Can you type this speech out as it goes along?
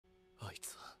In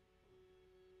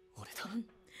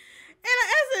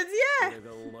essence, yeah.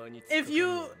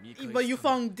 But you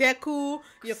found Deku,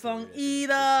 you found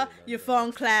Ida, you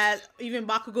found Class, even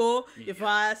Bakugo, you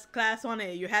found Class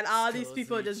 1A. You had all these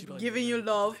people just giving you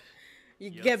love. You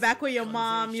get back with your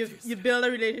mom, you build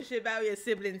a relationship back with your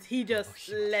siblings. He just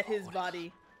let his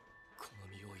body.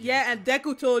 Yeah, and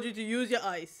Deku told you to use your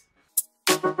ice.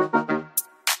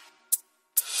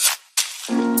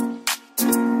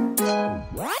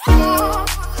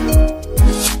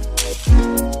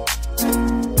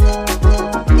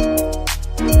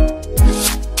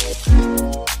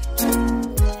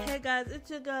 Hey guys, it's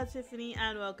your girl Tiffany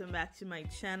and welcome back to my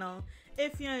channel.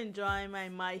 If you're enjoying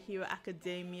my Hero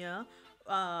Academia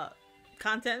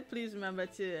content, please remember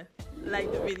to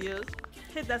like the videos,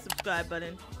 hit that subscribe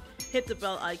button, hit the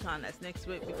bell icon that's next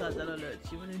to it because that'll alert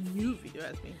you when a new video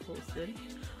has been posted.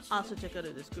 Also check out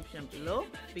the description below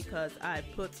because I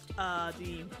put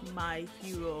the My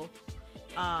Hero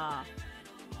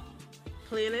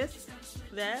playlist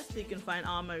there so you can find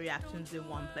all my reactions in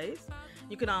one place.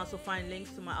 You can also find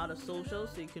links to my other socials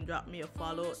so you can drop me a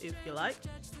follow if you like.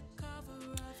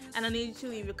 And I need you to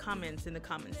leave your comments in the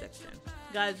comment section.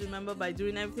 Guys, remember, by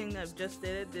doing everything I've just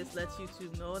stated, this lets you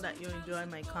to know that you enjoy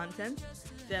my content.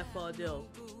 Therefore, they'll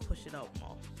push it out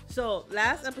more. So,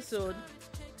 last episode,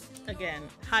 again,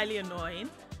 highly annoying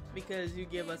because you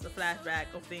gave us a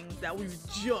flashback of things that we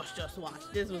just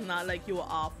watched. This was not like you were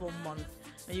off for a month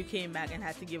and you came back and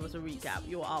had to give us a recap.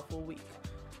 You were off for a week.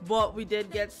 But we did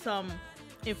get some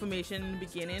information in the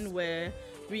beginning where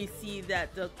we see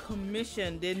that the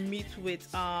commission did meet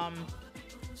with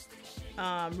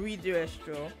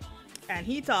Midoriya, and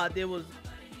he thought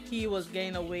he was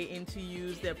getting a way in to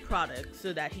use their product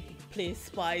so that he could play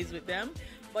spies with them,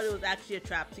 but it was actually a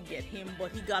trap to get him.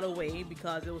 But he got away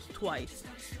because it was twice,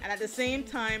 and at the same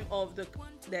time of the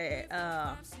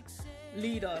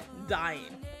leader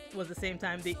dying was the same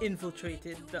time they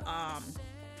infiltrated the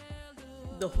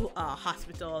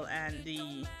hospital and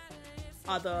the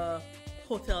other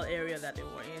hotel area that they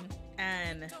were in.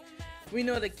 And we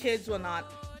know the kids were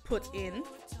not put in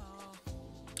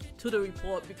to the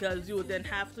report because you would then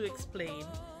have to explain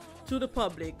to the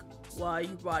public why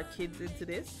you brought kids into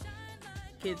this.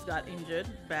 Kids got injured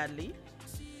badly,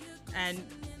 and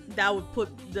that would put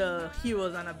the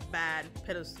heroes on a bad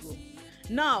pedestal.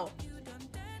 Now,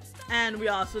 and we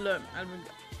also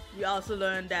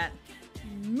learned that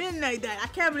Midnight died. I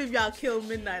can't believe y'all killed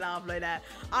Midnight off like that.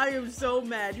 I am so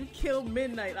mad. You killed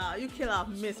Midnight off. You kill off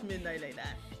Miss Midnight like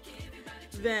that.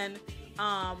 Then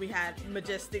we had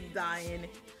Majestic dying,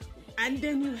 and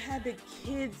then you had the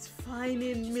kids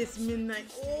finding Miss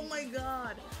Midnight. Oh my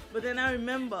god. But then I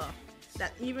remember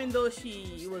that even though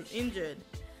she was injured,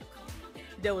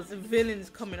 there was villains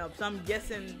coming up, so I'm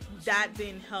guessing that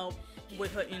didn't help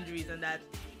with her injuries, and that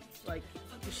like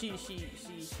she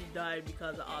died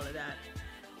because of all of that.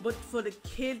 But for the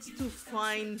kids to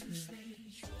find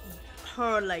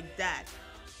her like that,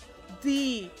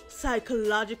 the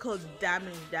psychological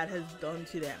damage that has done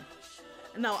to them.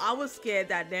 Now, I was scared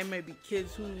that there may be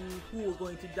kids who were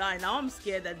going to die. Now I'm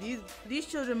scared that these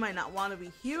children might not want to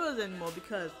be heroes anymore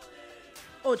because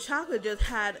Ochaka just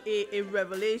had a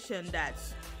revelation that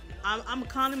I'm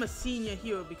calling him a senior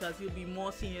hero because he'll be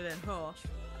more senior than her.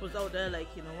 Was out there like,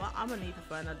 you know what, I'm gonna need to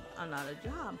find another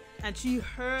job. And she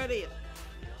heard it.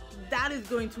 That is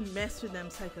going to mess with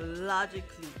them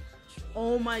psychologically.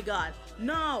 Oh my god.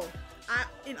 No,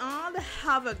 in all the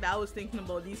havoc that I was thinking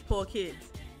about these poor kids,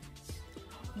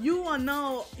 UA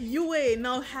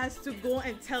now has to go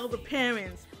and tell the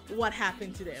parents what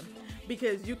happened to them,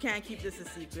 because you can't keep this a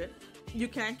secret. You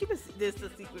can't keep this a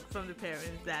secret from the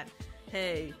parents that,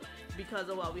 hey, because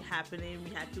of what was happening,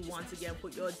 we had to once again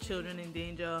put your children in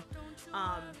danger.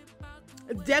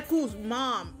 Deku's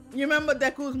mom, you remember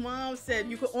Deku's mom said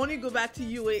you could only go back to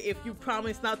UA if you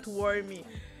promise not to worry me.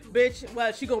 Bitch,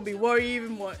 well, she gonna be worried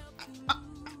even more.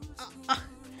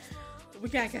 We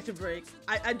can't catch a break.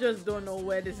 I just don't know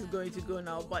where this is going to go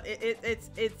now, but it's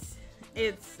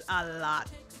a lot.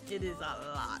 It is a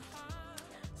lot.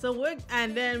 So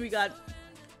and then we got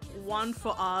One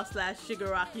for All /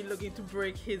 Shigaraki looking to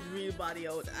break his real body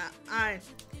out. I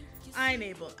ain't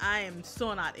able. I am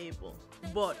so not able.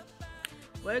 But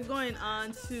we're going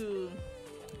on to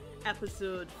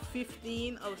episode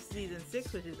 15 of season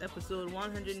 6, which is episode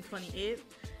 128,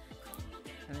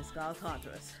 and it's called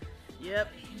Tartarus.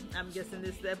 Yep, I'm guessing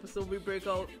this is the episode we break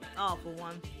out all for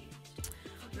one.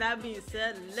 That being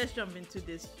said, let's jump into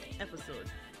this episode.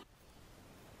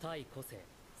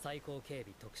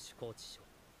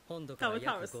 本土から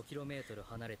約 5km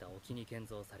離れた沖に建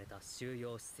造された収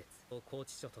容施設を拘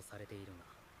置所とされているが、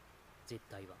実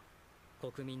態は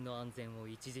国民の安全を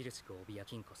著しく脅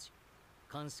きんこし、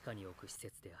監視下に置く施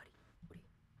設であり、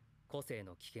個性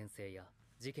の危険性や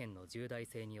事件の重大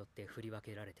性によって振り分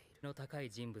けられているの高い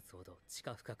人物ほど地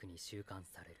下深くに収監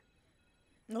される。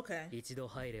Okay. 一度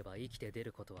入れば生きて出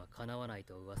ることは叶わない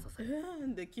と噂され、個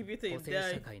the 性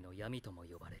社会の闇とも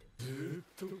呼ばれる。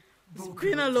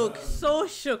Spinner look so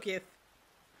shooketh.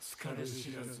 疲れ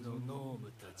知らずのノー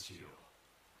ムたちよ。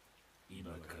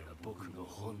今から僕の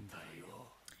本体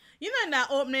を。You know, in that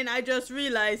opening, I just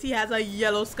realized he has a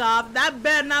yellow scarf. That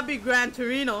better not be Gran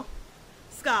Torino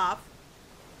scarf,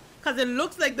 cause it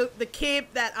looks like the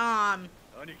cape that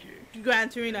Gran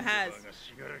Torino has.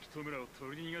 Who the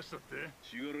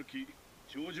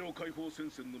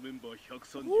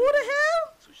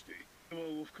hell?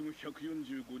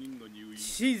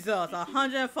 Jesus,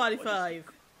 145.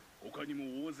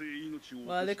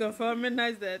 Well, they confirmed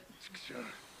Midnight's dead.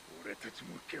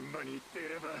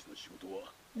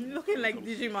 Looking like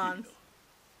Digimons.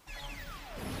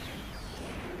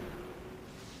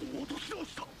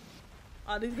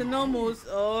 Are these the Nomus?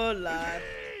 Oh, lord.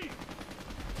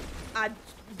 I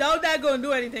doubt that gonna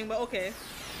do anything, but okay.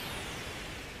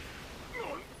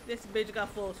 This bitch got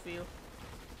force field.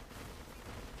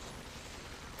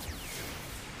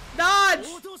 Dodge!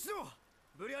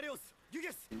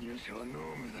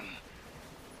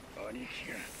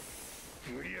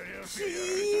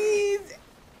 Jeez!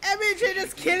 MJ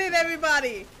just killing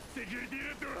everybody!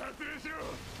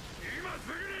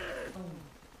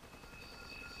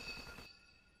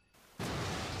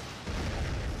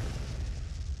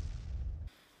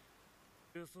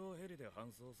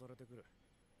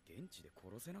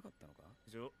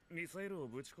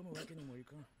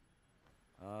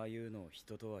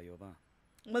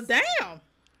 Well, damn!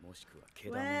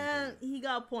 Well, he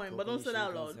got a point, but don't say that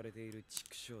out loud.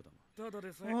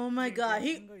 Oh my god,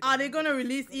 are they gonna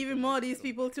release even more of these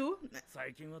people too?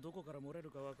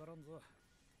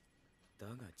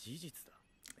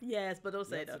 Yes, but don't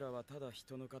say that.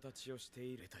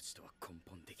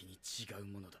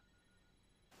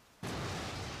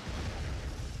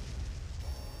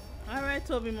 Alright,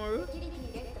 Tobimaru.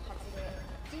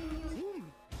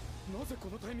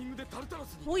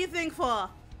 Who you think for?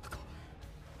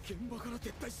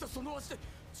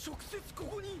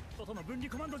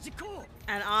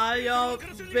 And all your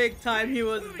big time he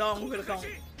was down with the count.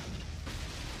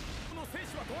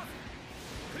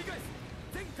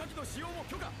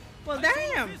 Well,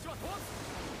 damn!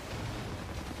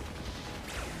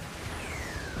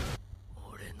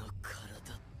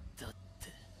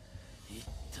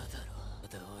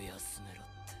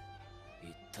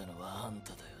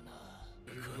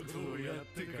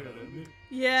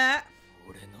 Yeah.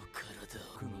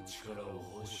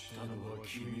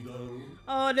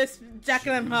 Oh, this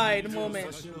Jekyll and Hyde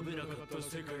moment.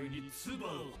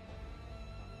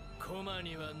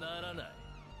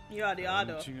 You are the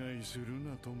other.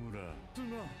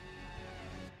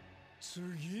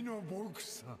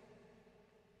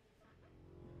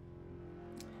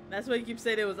 That's why you keep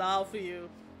saying it was all for you.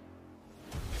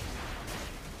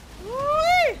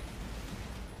 Woo-wee!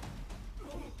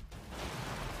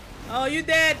 Oh, you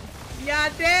dead. You're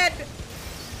dead.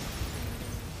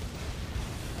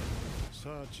 サ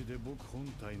ーチで僕本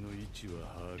体の位置は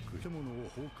把握。建物を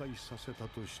崩壊させた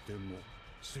としても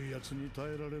水圧に耐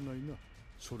えられないな。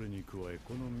それに加え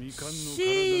この未完の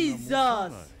体が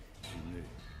持たな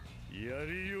い。や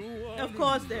りようはあるんだ。Of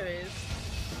course there is.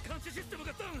 監視システム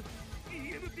がダウン。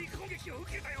EMP 攻撃を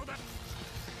受けたようだ。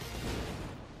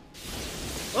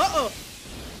Uh-oh.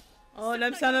 Oh,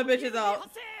 them son of bitches out.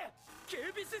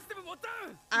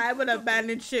 I would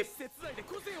abandon ship.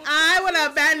 I would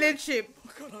abandon ship.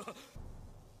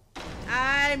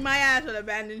 My ass would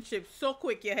abandon ship so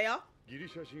quick, you hear?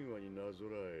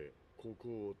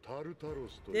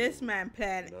 This man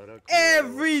planned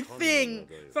everything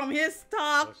from his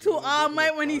talk to All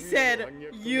Might when he said,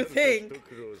 "You think?"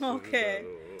 Okay.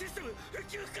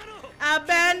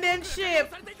 Abandon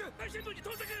ship.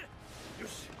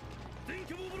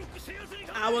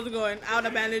 I wasn't going. I would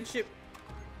abandon ship.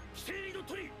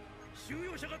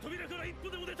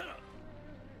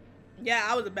 Yeah,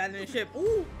 I was abandoning ship.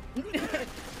 Ooh.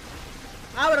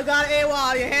 I would have got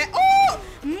AWOL, you head. Ooh!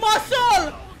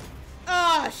 Muscle!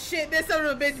 Oh shit, there's some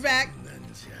of a bitch back.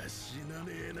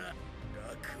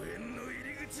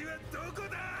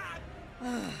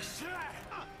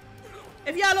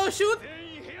 If y'all don't shoot.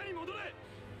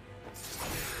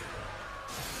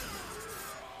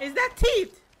 Is that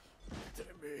teeth?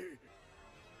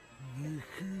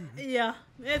 Yeah,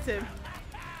 it's him.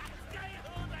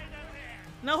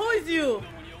 Now who is you?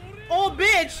 Oh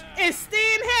bitch, it's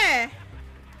staying here.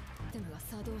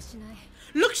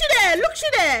 Look she there! Look she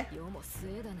there! 世も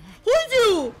末だね。 Who's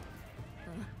you?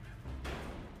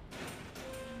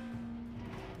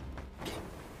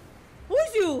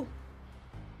 Who's you?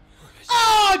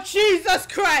 Oh, Jesus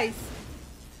Christ!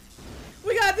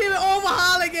 We gotta deal with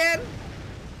Overhaul again.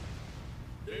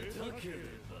 出たけれ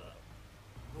ば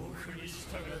僕に従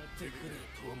ってくれ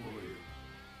と思うよ。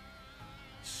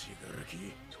信楽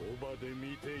そばで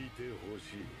見ていてほ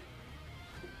しい。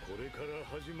これから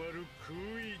始まる空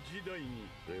位時代に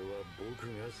では僕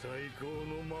が最高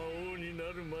の魔王にな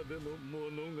るまでの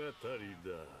物語だ。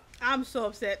 I'm so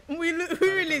upset. We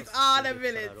released all the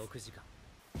villains.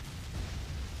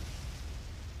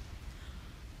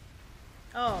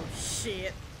 Oh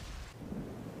shit.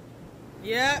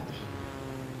 Yeah.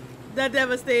 The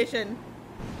devastation.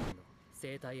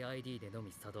 生体 ID での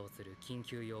み作動する緊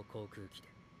急用航空機で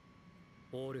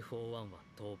オール・フォー・ワンは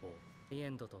逃亡。エ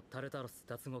ンドとタルタロス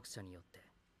脱獄者によって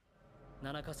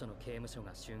7カ所の刑務所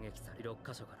が襲撃され、6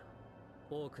カ所から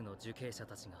多くの受刑者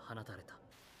たちが放たれた。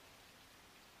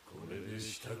これで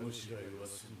下ごしらえは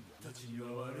済んだ。たちには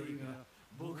悪いが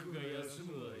僕が休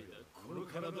む間この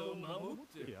体を守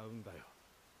ってやうんだよ。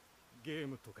ゲー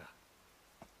ムとか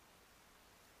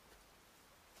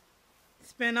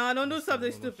Spinner, don't do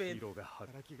something stupid. ヒーローが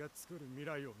働きが作る未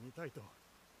来を見たいと思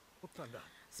ったんだ。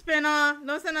 Spinner,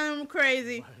 don't send them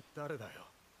crazy. お前誰だよ。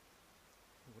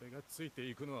俺がついて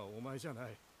いくのはお前じゃな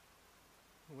い。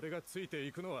俺がついて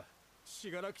いくのは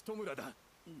信楽弔だ。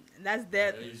 That's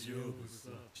dead. 大丈夫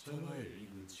さ。従え井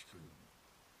口君。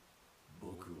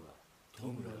僕は弔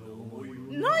の思いを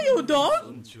No, you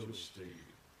don't. 尊重している。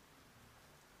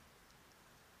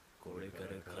これから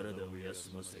体を休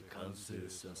ませ完成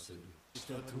させる。し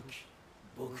た時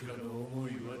僕らの思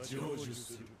いは成就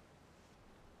する。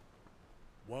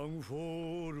ワン・フォー・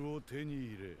オールを手に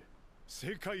入れ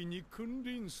世界に君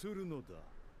臨するのだ。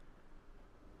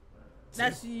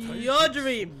 That's your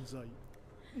dream.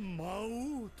 魔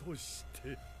王とし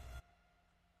て。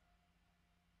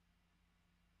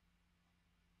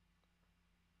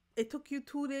 It took you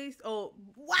 2 days? Oh,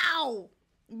 wow!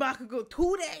 Bakugo,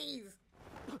 2 days!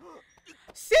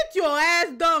 Sit your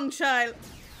ass down, child!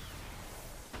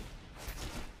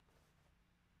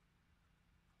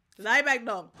 Lie back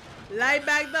down. Lie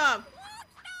back down.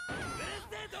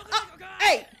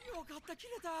 Hey!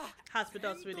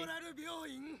 Hospital, sweetie.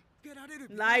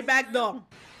 Lie back down.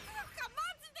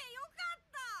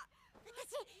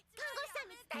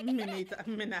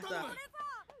 Minata.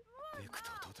 デク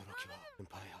と轟はエン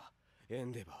パイア、エ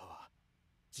ンデバーは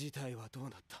事態はどうな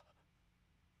った？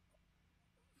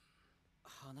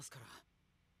話すから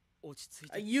落ち着い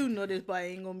て。 You know this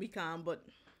boy ain't gonna be calm, but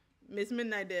Miss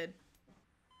Midnight did.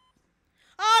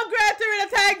 Oh, Gran Torino,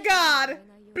 thank God!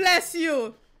 Bless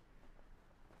you!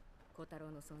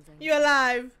 You're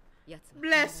alive!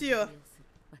 Bless you!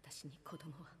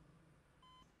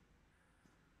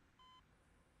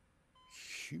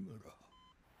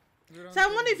 So I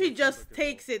wonder if he just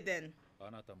takes it then. あ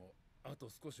なたもあと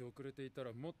少し遅れていた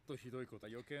らもっとひどいこと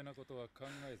余計なことは考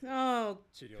えず Oh,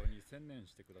 治療に専念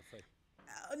してください。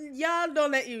 y'all don't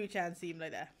let Yuri-chan seem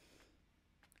like that.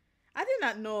 I did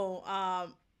not know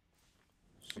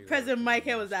President Mike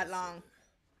was that long.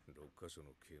 6カ所の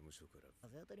刑務所から。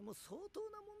風当たりも相当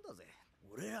なもんだぜ。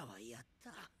俺らはやっ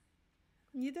た。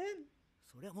 You did?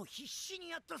 それはもう必死に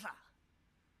やったさ。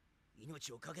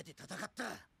命をかけて戦った。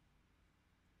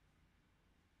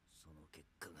その結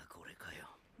果がこれかよ。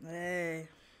 Hey.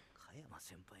 加山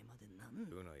先輩までなん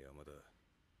ルナ山田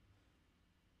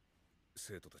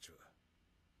生徒たちは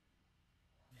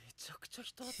めちゃくちゃ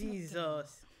人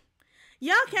Jesus.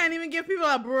 Y'all can't even give people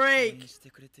a break.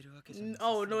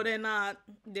 Oh, no, they're not.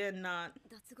 They're not.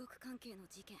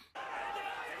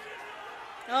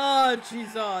 Oh,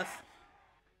 Jesus.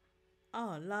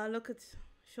 Oh, la, look at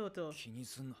Shoto. 気に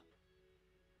すんな。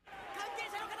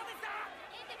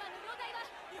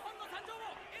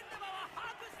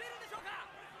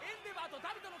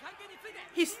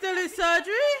 He's still in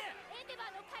surgery?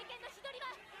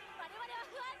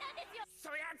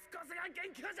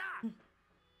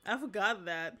 I forgot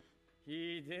that.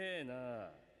 ひでえ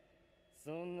な。そ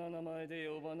んな名前で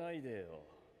呼ばないでよ。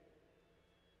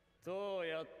どう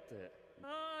やって。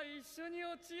ああ、一緒に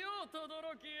落ちよう、轟。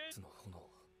その炎、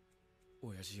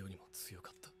親父よりも強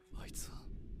かった。あいつは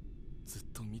ずっ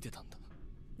と見てたんだ。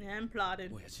 Yeah, I'm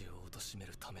plotting. 親父を貶め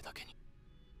るためだけに、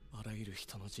あらゆる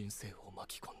人の人生を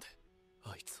巻き込んで、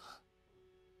あいつは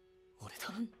俺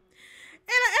だ。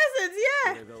 In essence,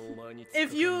 yeah.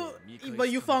 If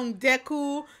you found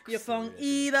Deku, you found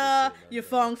Ida, you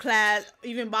found class,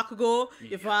 even Bakugo,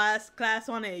 you found class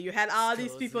 1A. You had all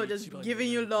these people just giving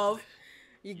you love.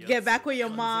 You get back with your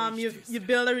mom, you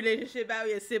build a relationship back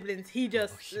with your siblings. He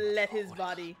just let his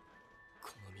body.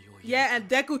 Yeah, and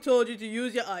Deku told you to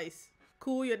use your ice.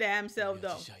 Cool your damn self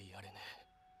down. シ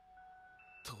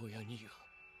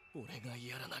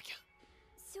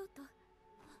ョート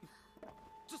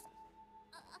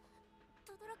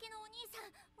轟のお兄さ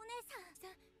んお姉さ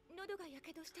ん喉がや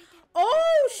けどしていて Oh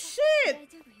shit! 大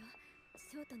丈夫よ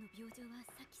ショートの病状は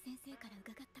さっき先生から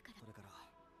伺ったから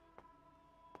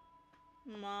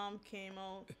Mom came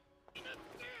out.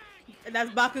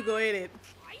 That's Bakugo, ain't it?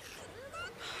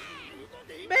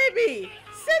 Baby,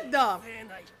 sit down.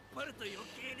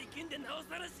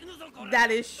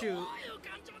 That is true.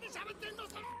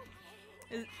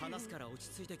 話すから落ち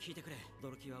着いて聞いてくれ。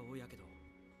驚きは多いやけど、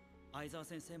相沢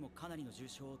先生もかなりの重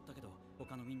傷を負ったけど、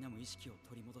他のみんなも意識を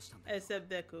取り戻したんだ。Except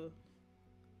Deku.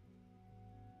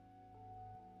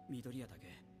 緑谷だけ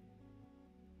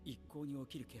一向に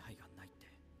起きる気配がないって。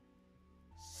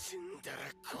死んだら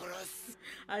殺す。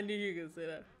I knew you could say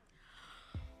that.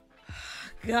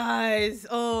 Guys,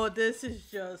 oh, this is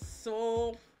just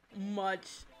so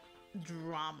much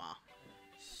drama.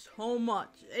 So much.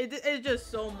 It's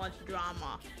just so much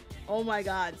drama. Oh my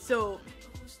god. So,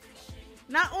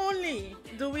 not only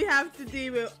do we have to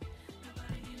deal with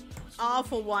All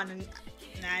for One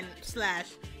and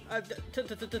slash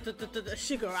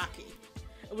Shigaraki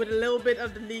with a little bit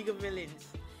of the League of Villains,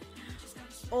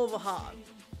 Overhaul,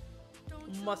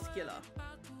 Muscular,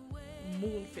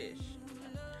 Moonfish.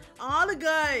 All the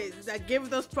guys that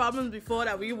gave us problems before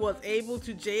that we was able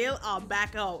to jail are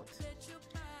back out.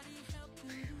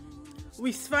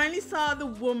 We finally saw the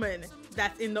woman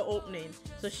that's in the opening.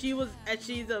 So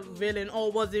she's a villain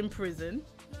or was in prison.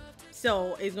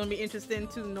 So it's gonna be interesting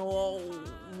to know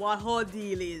what her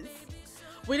deal is.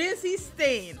 We didn't see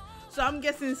Stain, so I'm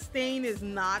guessing Stain is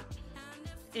not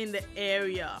in the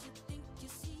area.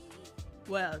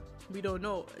 Well, we don't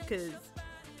know because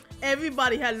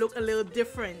everybody had looked a little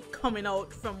different coming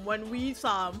out from when we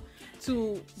saw them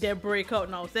to their breakout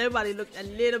now. So everybody looked a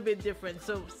little bit different.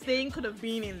 So Stain could have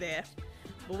been in there,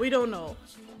 but we don't know.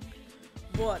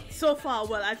 But so far,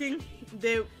 well, I think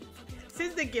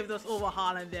since they gave us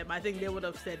Overhaul and them, I think they would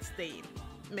have said Stain.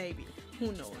 Maybe.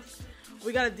 Who knows?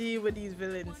 We gotta deal with these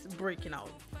villains breaking out.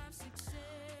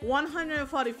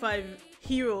 145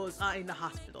 heroes are in the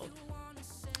hospital.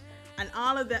 And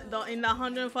all of that, in the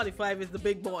 145 is the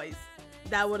big boys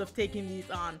that would have taken these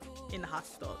on in the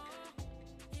hospital.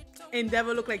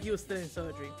 Endeavor looked like he was still in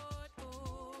surgery.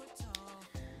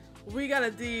 We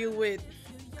gotta deal with...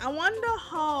 I wonder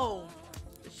how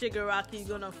Shigaraki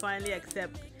gonna finally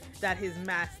accept that his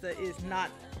master is not...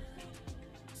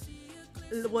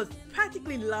 was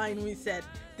practically lying when he said,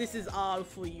 this is all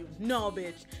for you. No,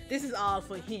 bitch. This is all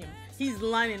for him. He's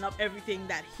lining up everything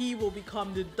that he will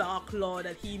become the Dark Lord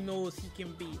that he knows he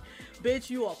can be. Bitch,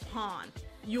 you are a pawn.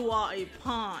 You are a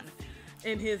pawn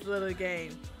in his little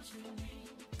game.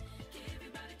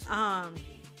 I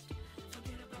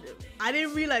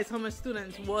didn't realize how many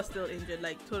students were still injured.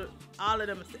 Like, all of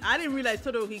them. I didn't realize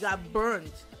Todoroki got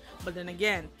burned. But then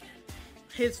again,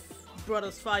 his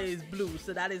brother's fire is blue,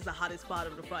 so that is the hottest part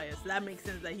of the fire. So that makes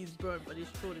sense that he's burned, but his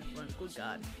throat is burned. Good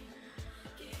God.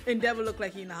 Endeavor looked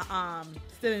like he's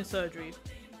still in surgery.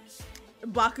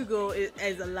 Bakugo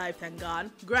is alive, thank God.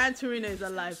 Gran Torino is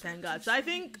alive, thank God. So I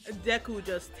think Deku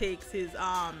just takes his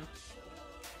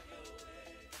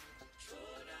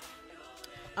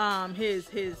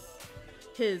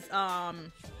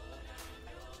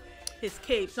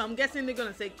cape. So I'm guessing they're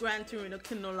gonna say Gran Torino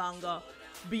can no longer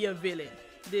be a villain.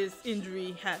 This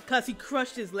injury had, cause he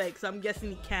crushed his leg, so I'm guessing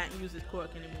he can't use his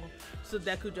quirk anymore. So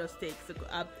Deku just takes the,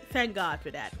 thank God for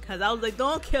that, cause I was like,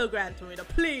 don't kill Gran Torino,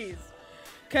 please,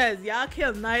 cause y'all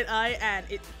killed Night Eye,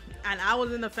 and I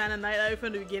wasn't a fan of Night Eye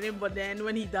from the beginning, but then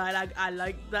when he died, I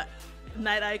liked that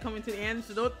Night Eye coming to the end.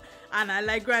 So don't, and I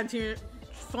like Gran Torino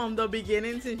from the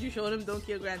beginning. Since you showed him, don't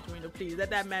kill Gran Torino, please. Let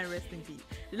that man rest in peace.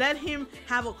 Let him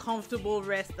have a comfortable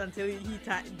rest until he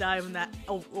dies in that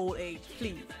old age,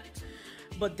 please.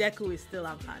 But Deku is still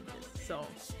unconscious, so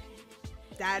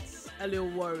that's a little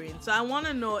worrying. So I want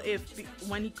to know if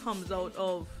when he comes out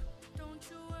of,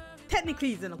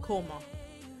 technically he's in a coma,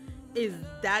 is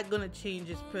that gonna change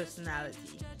his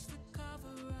personality?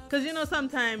 Because you know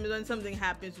sometimes when something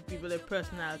happens to people, their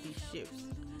personality shifts.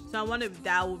 So I wonder if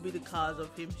that would be the cause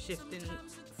of him shifting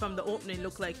from the opening.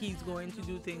 Look like he's going to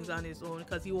do things on his own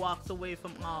because he walks away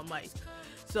from All Might.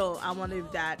 So I wonder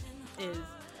if that is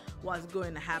what's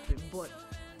going to happen. But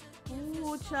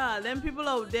ooh, child, them people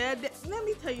out there, let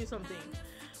me tell you something.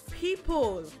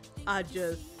 People are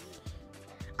just,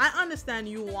 I understand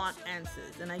you want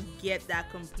answers and I get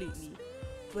that completely,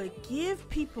 but give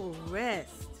people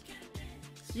rest.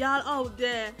 Y'all out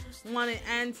there wanting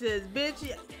answers,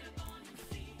 bitch.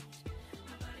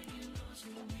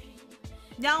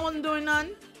 Y'all wasn't doing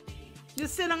nothing.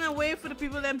 Just sit down and wait for the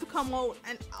people them to come out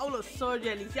and out of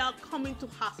surgery. Y'all coming to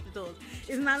hospitals.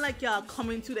 It's not like y'all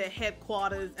coming to their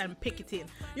headquarters and picketing.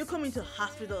 You're coming to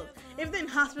hospitals. If they're in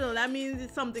hospital, that means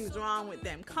that something's wrong with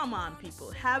them. Come on,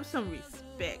 people. Have some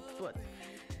respect. But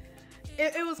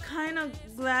it was kind of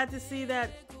glad to see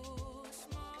that.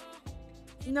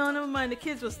 No, never mind. The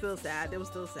kids were still sad. They were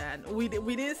still sad. We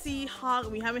didn't see Hawk.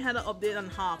 We haven't had an update on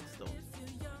Hawks though.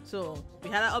 So we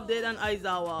had an update on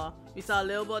Aizawa. We saw a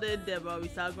little bit of Deborah. We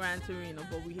saw Gran Torino,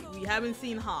 but we haven't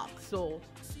seen Hawk. So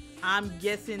I'm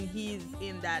guessing he's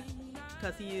in that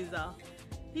because he's a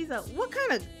what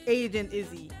kind of agent is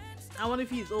he? I wonder if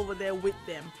he's over there with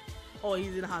them or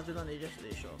he's in the hospital and they just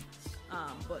show.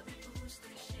 But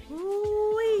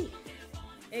ooh,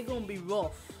 it's gonna be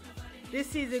rough. This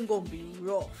season gonna be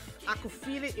rough. I could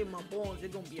feel it in my bones.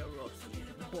 It's gonna be a rough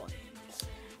season. But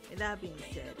with that being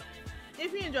said,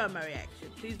 if you enjoyed my reaction,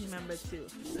 please remember to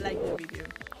like the video,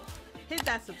 hit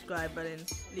that subscribe button,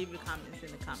 leave your comments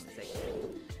in the comment section.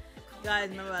 Guys,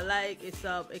 remember, a like, a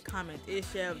sub, a comment, a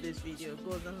share of this video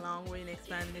goes a long way in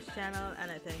expanding this channel,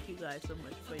 and I thank you guys so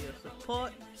much for your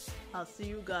support. I'll see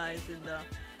you guys in the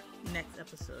next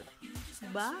episode.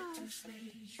 Bye.